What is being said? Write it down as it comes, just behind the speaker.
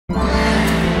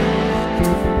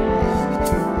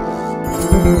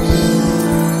Very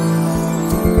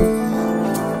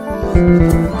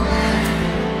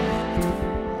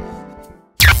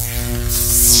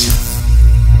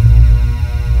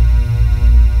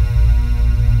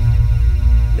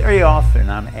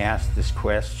often I'm asked this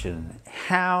question: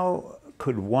 how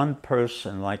could one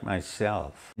person like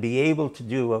myself be able to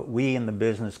do what we in the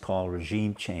business call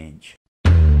regime change?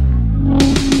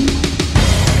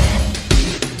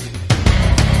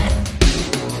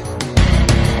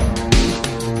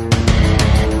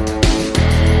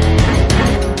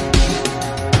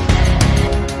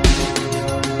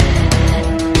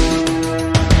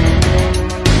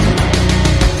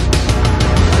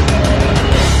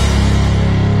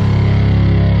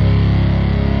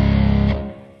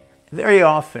 Very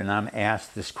often I'm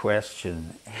asked this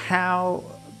question: how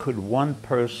could one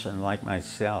person like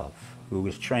myself, who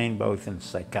was trained both in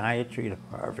psychiatry at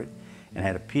Harvard and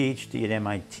had a PhD at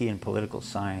MIT in political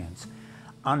science,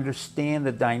 understand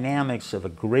the dynamics of a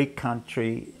great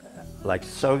country like the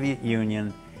Soviet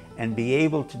Union and be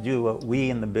able to do what we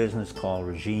in the business call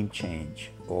regime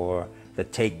change, or the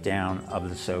takedown of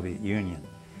the Soviet Union?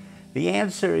 The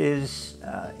answer is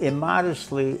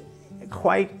immodestly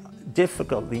quite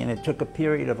difficultly, and it took a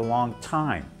period of a long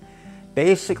time.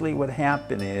 Basically what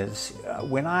happened is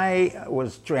when I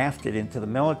was drafted into the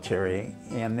military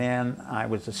and then I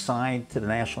was assigned to the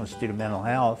National Institute of Mental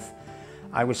Health,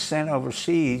 I was sent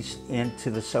overseas into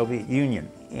the Soviet Union,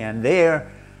 and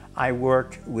there I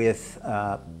worked with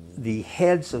the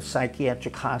heads of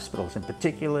psychiatric hospitals, in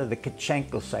particular the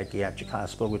Pieczenik Psychiatric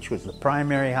Hospital, which was the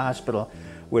primary hospital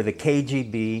where the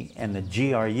KGB and the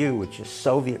GRU, which is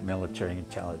Soviet military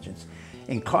intelligence,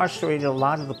 incarcerated a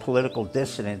lot of the political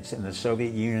dissidents in the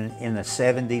Soviet Union in the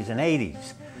 70s and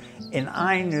 80s. And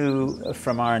I knew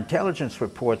from our intelligence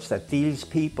reports that these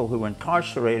people who were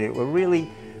incarcerated were really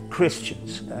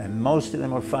Christians. And most of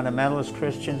them were fundamentalist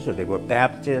Christians, or they were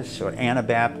Baptists or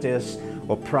Anabaptists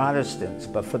or Protestants.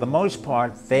 But for the most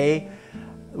part, they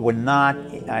were not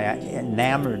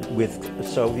enamored with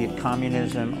Soviet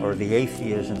communism or the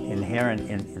atheism inherent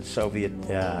in Soviet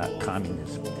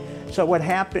communism. So what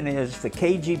happened is the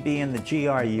KGB and the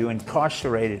GRU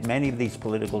incarcerated many of these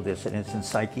political dissidents in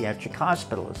psychiatric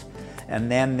hospitals, and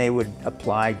then they would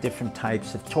apply different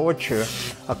types of torture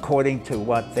according to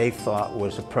what they thought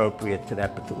was appropriate to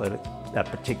that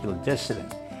particular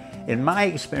dissident. In my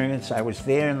experience, I was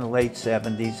there in the late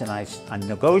 70s, and I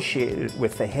negotiated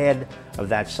with the head of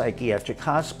that psychiatric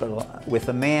hospital, with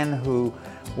a man who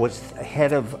was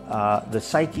head of the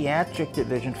psychiatric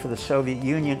division for the Soviet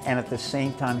Union, and at the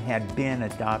same time had been a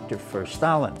doctor for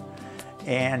Stalin.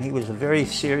 And he was a very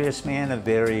serious man,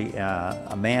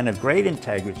 a man of great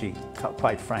integrity,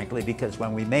 quite frankly, because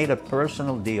when we made a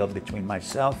personal deal between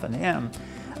myself and him,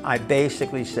 I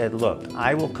basically said, look,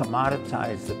 I will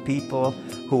commoditize the people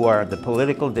who are the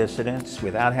political dissidents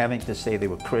without having to say they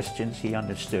were Christians. He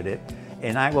understood it.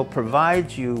 And I will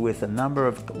provide you with a number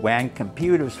of WAN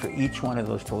computers for each one of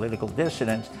those political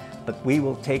dissidents, but we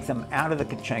will take them out of the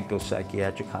Pieczenik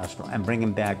Psychiatric Hospital and bring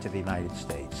them back to the United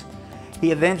States. He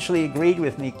eventually agreed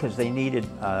with me because they needed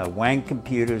WAN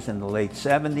computers in the late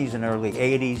 70s and early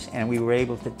 80s, and we were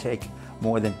able to take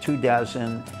more than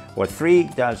 24 or 3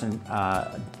 dozen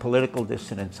political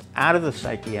dissidents out of the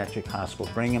psychiatric hospital,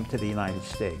 bring them to the United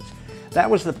States. That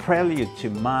was the prelude to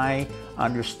my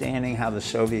understanding how the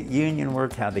Soviet Union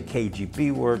worked, how the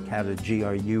KGB worked, how the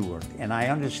GRU worked. And I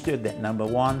understood that, number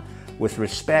one, with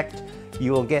respect,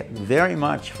 you will get very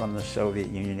much from the Soviet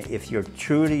Union if you're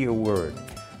true to your word.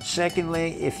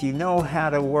 Secondly, if you know how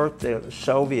to work the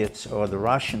Soviets, or the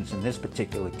Russians in this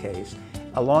particular case,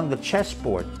 along the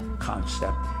chessboard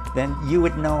concept, then you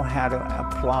would know how to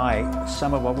apply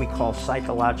some of what we call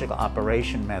psychological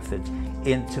operation methods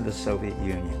into the Soviet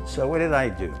Union. So what did I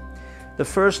do? The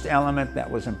first element that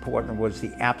was important was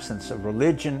the absence of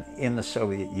religion in the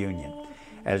Soviet Union.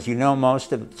 As you know,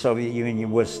 most of the Soviet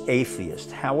Union was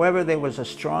atheist. However, there was a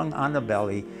strong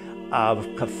underbelly of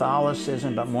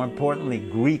Catholicism, but more importantly,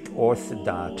 Greek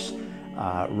Orthodox,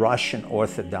 Russian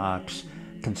Orthodox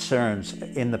concerns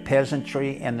in the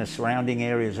peasantry and the surrounding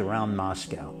areas around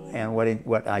Moscow. And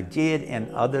what I did,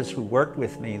 and others who worked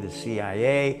with me, the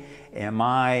CIA,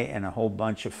 MI, and a whole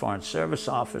bunch of foreign service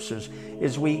officers,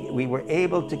 is we were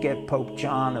able to get Pope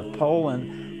John of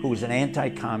Poland, who was an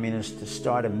anti-communist, to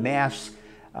start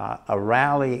a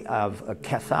rally of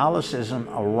Catholicism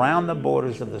around the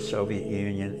borders of the Soviet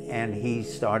Union, and he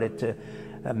started to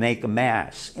make a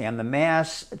mass. And the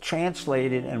mass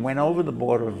translated and went over the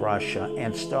border of Russia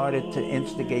and started to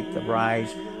instigate the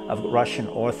rise of Russian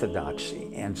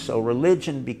Orthodoxy. And so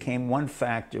religion became one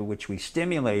factor which we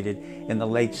stimulated in the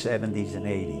late 70s and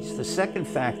 80s. The second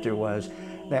factor was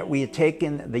that we had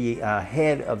taken the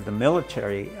head of the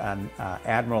military,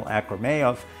 Admiral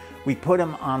Akrameyev. We put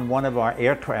him on one of our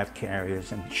aircraft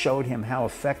carriers and showed him how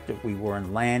effective we were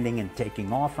in landing and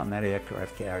taking off on that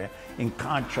aircraft carrier, in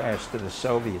contrast to the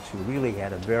Soviets, who really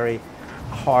had a very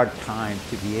hard time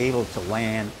to be able to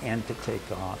land and to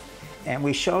take off. And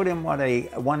we showed him what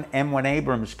one M1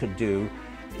 Abrams could do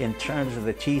in terms of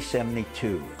the T-72.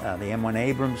 The M1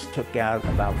 Abrams took out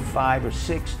about 5 or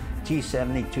 6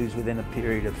 T-72s within a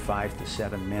period of 5 to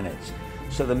 7 minutes.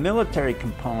 So the military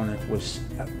component was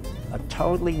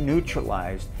totally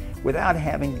neutralized without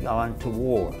having gone to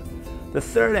war. The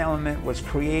third element was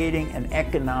creating an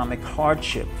economic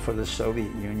hardship for the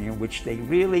Soviet Union, which they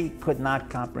really could not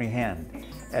comprehend.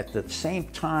 At the same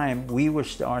time, we were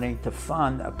starting to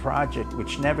fund a project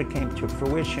which never came to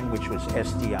fruition, which was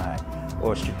SDI,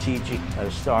 or Strategic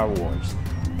Star Wars.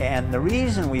 And the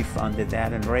reason we funded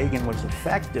that, and Reagan was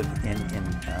effective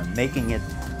in making it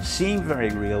seem very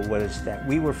real, was that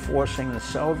we were forcing the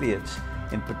Soviets,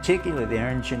 in particular their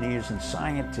engineers and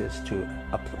scientists,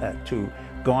 to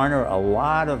garner a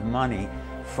lot of money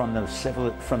from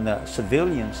the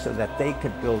civilians so that they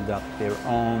could build up their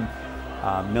own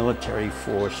military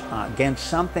force against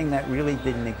something that really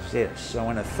didn't exist. So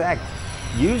in effect,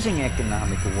 using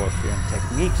economic warfare and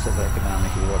techniques of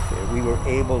economic warfare, we were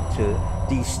able to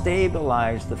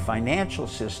destabilize the financial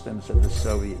systems of the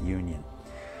Soviet Union.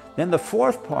 Then the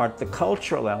fourth part, the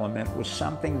cultural element, was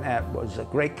something that was a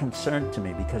great concern to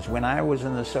me, because when I was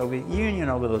in the Soviet Union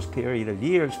over those period of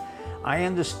years, I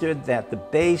understood that the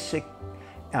basic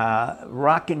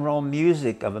rock and roll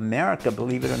music of America,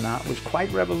 believe it or not, was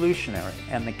quite revolutionary.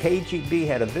 And the KGB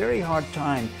had a very hard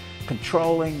time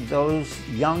controlling those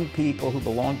young people who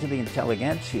belonged to the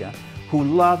intelligentsia who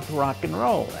loved rock and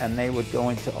roll. And they would go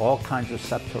into all kinds of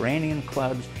subterranean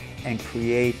clubs and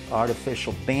create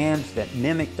artificial bands that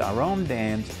mimicked our own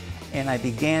bands. And I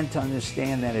began to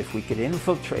understand that if we could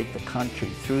infiltrate the country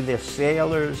through their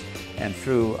sailors and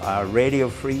through Radio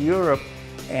Free Europe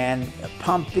and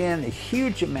pump in a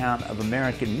huge amount of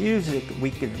American music, we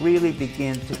could really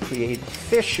begin to create a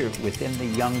fissure within the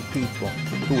young people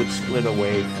who would split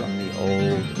away from the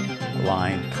old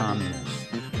line communists.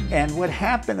 And what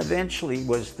happened eventually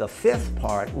was the fifth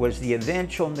part, was the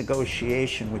eventual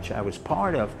negotiation, which I was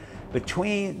part of,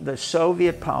 between the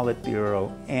Soviet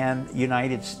Politburo and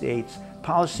United States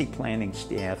policy planning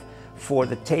staff for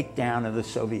the takedown of the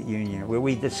Soviet Union, where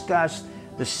we discussed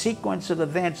the sequence of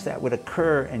events that would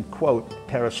occur in, quote,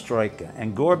 perestroika.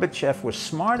 And Gorbachev was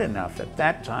smart enough at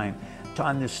that time to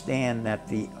understand that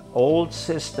the old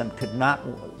system could not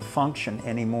function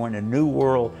anymore in a new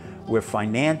world where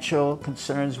financial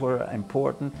concerns were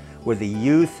important, where the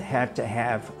youth had to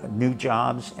have new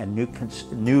jobs and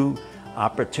new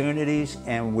opportunities,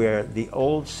 and where the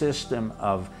old system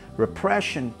of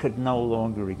repression could no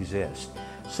longer exist.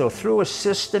 So through a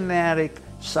systematic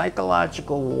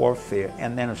psychological warfare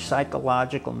and then a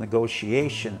psychological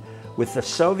negotiation with the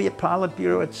Soviet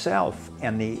Politburo itself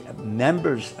and the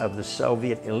members of the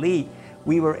Soviet elite,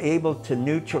 we were able to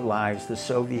neutralize the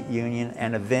Soviet Union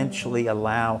and eventually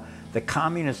allow the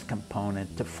communist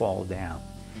component to fall down.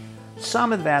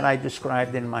 Some of that I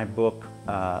described in my book,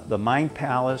 The Mind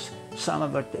Palace. Some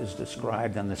of it is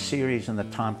described in the series in the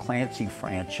Tom Clancy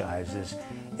franchises.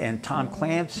 And Tom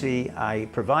Clancy, I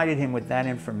provided him with that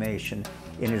information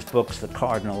in his books, The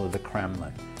Cardinal of the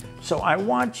Kremlin. So I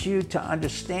want you to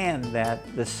understand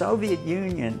that the Soviet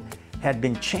Union had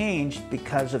been changed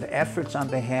because of efforts on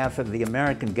behalf of the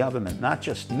American government, not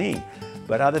just me,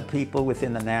 but other people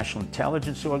within the national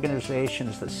intelligence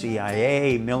organizations, the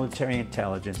CIA, military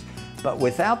intelligence. But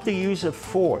without the use of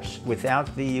force,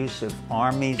 without the use of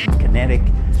armies and kinetic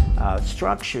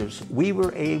structures, we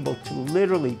were able to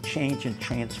literally change and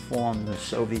transform the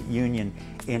Soviet Union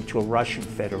into a Russian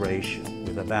Federation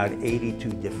with about 82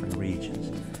 different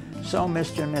regions. So,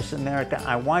 Mr. and Miss America,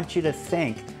 I want you to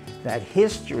think that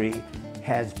history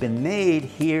has been made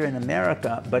here in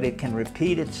America, but it can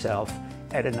repeat itself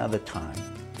at another time.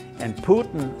 And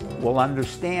Putin will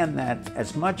understand that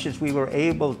as much as we were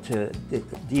able to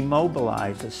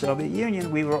demobilize the Soviet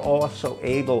Union, we were also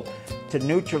able to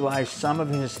neutralize some of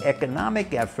his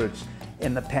economic efforts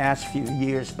in the past few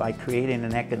years by creating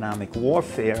an economic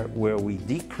warfare where we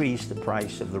decreased the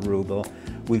price of the ruble,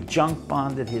 we junk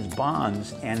bonded his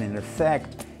bonds, and in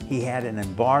effect, he had an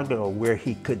embargo where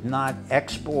he could not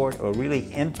export or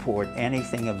really import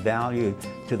anything of value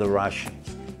to the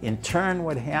Russians. In turn,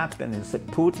 what happened is that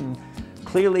Putin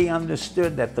clearly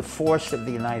understood that the force of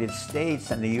the United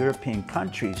States and the European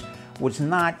countries was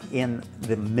not in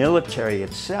the military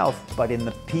itself, but in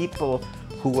the people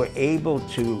who were able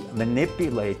to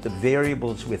manipulate the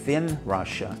variables within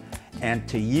Russia and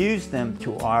to use them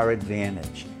to our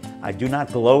advantage. I do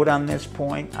not gloat on this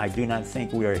point. I do not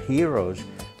think we are heroes,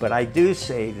 but I do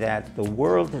say that the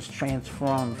world has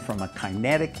transformed from a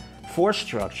kinetic force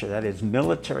structure, that is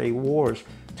military wars,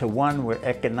 to one where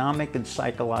economic and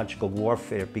psychological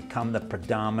warfare become the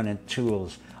predominant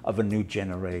tools of a new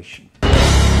generation.